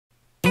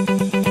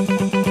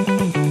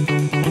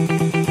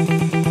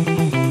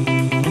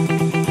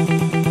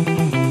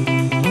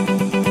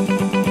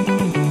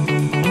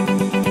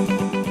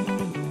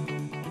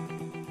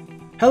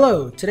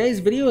Hello, today's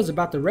video is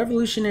about the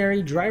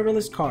revolutionary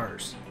driverless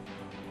cars.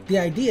 The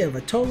idea of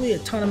a totally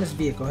autonomous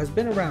vehicle has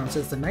been around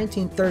since the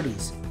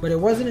 1930s, but it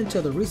wasn't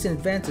until the recent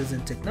advances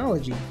in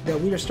technology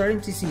that we are starting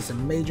to see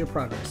some major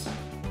progress.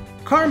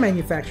 Car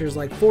manufacturers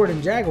like Ford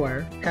and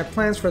Jaguar have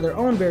plans for their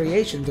own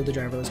variations of the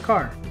driverless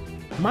car.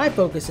 My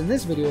focus in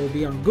this video will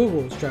be on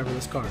Google's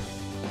driverless car.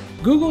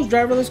 Google's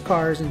driverless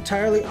car is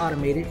entirely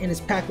automated and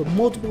is packed with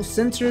multiple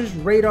sensors,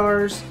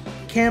 radars,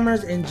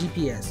 cameras, and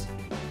GPS.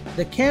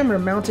 The camera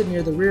mounted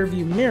near the rear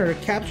view mirror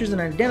captures and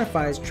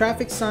identifies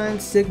traffic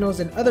signs, signals,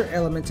 and other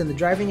elements in the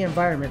driving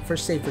environment for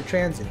safer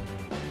transit.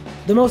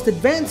 The most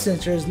advanced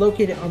sensor is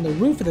located on the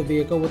roof of the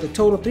vehicle with a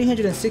total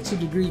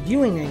 360-degree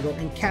viewing angle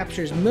and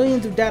captures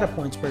millions of data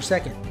points per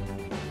second.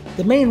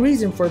 The main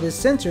reason for this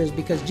sensor is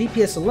because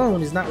GPS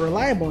alone is not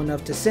reliable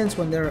enough to sense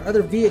when there are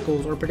other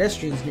vehicles or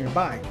pedestrians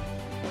nearby.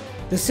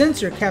 The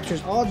sensor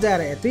captures all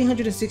data at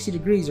 360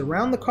 degrees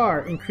around the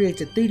car and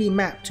creates a 3D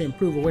map to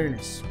improve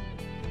awareness.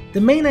 The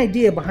main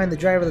idea behind the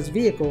driverless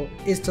vehicle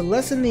is to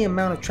lessen the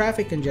amount of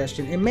traffic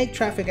congestion and make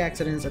traffic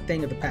accidents a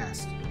thing of the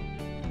past.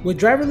 With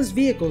driverless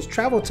vehicles,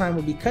 travel time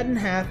will be cut in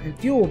half and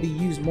fuel will be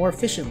used more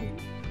efficiently.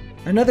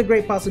 Another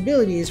great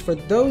possibility is for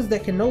those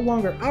that can no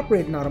longer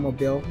operate an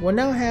automobile will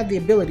now have the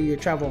ability to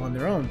travel on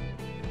their own.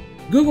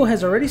 Google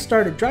has already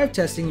started drive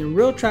testing in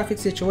real traffic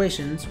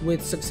situations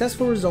with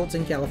successful results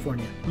in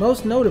California,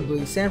 most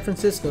notably San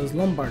Francisco's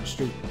Lombard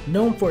Street,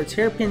 known for its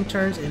hairpin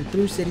turns and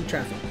through-city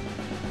traffic.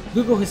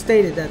 Google has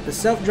stated that the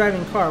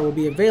self-driving car will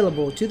be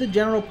available to the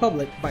general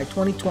public by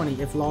 2020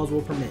 if laws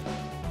will permit.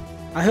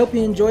 I hope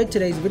you enjoyed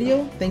today's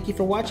video. Thank you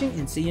for watching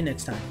and see you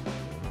next time.